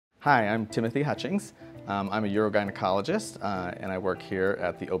Hi, I'm Timothy Hutchings. I'm a urogynecologist and I work here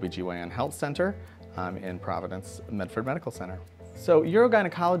at the OBGYN Health Center in Providence Medford Medical Center. So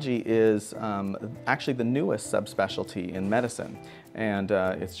urogynecology is actually the newest subspecialty in medicine, and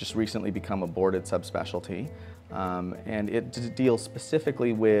it's just recently become a boarded subspecialty, and it deals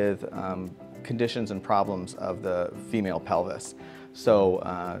specifically with conditions and problems of the female pelvis.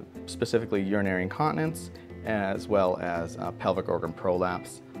 So specifically urinary incontinence, as well as pelvic organ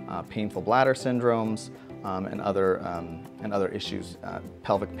prolapse, painful bladder syndromes, and other issues,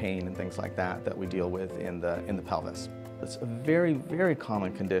 pelvic pain and things like that that we deal with in the pelvis. It's a very, very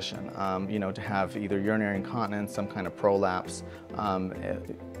common condition, to have either urinary incontinence, some kind of prolapse,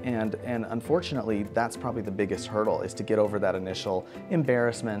 and unfortunately, that's probably the biggest hurdle, is to get over that initial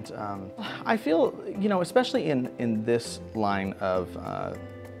embarrassment. I feel, especially in this line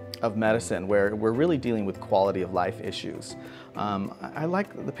of medicine, where we're really dealing with quality of life issues. I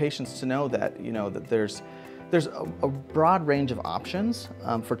like the patients to know that, that there's a broad range of options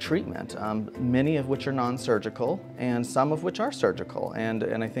for treatment, many of which are non-surgical and some of which are surgical.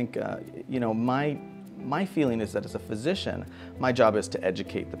 And I think, my feeling is that as a physician, my job is to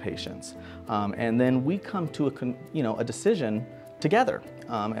educate the patients. And then we come to a decision together.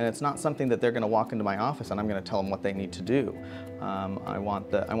 And it's not something that they're going to walk into my office and I'm going to tell them what they need to do. I want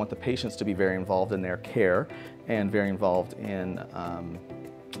the patients to be very involved in their care and very involved in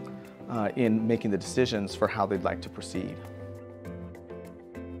making the decisions for how they'd like to proceed.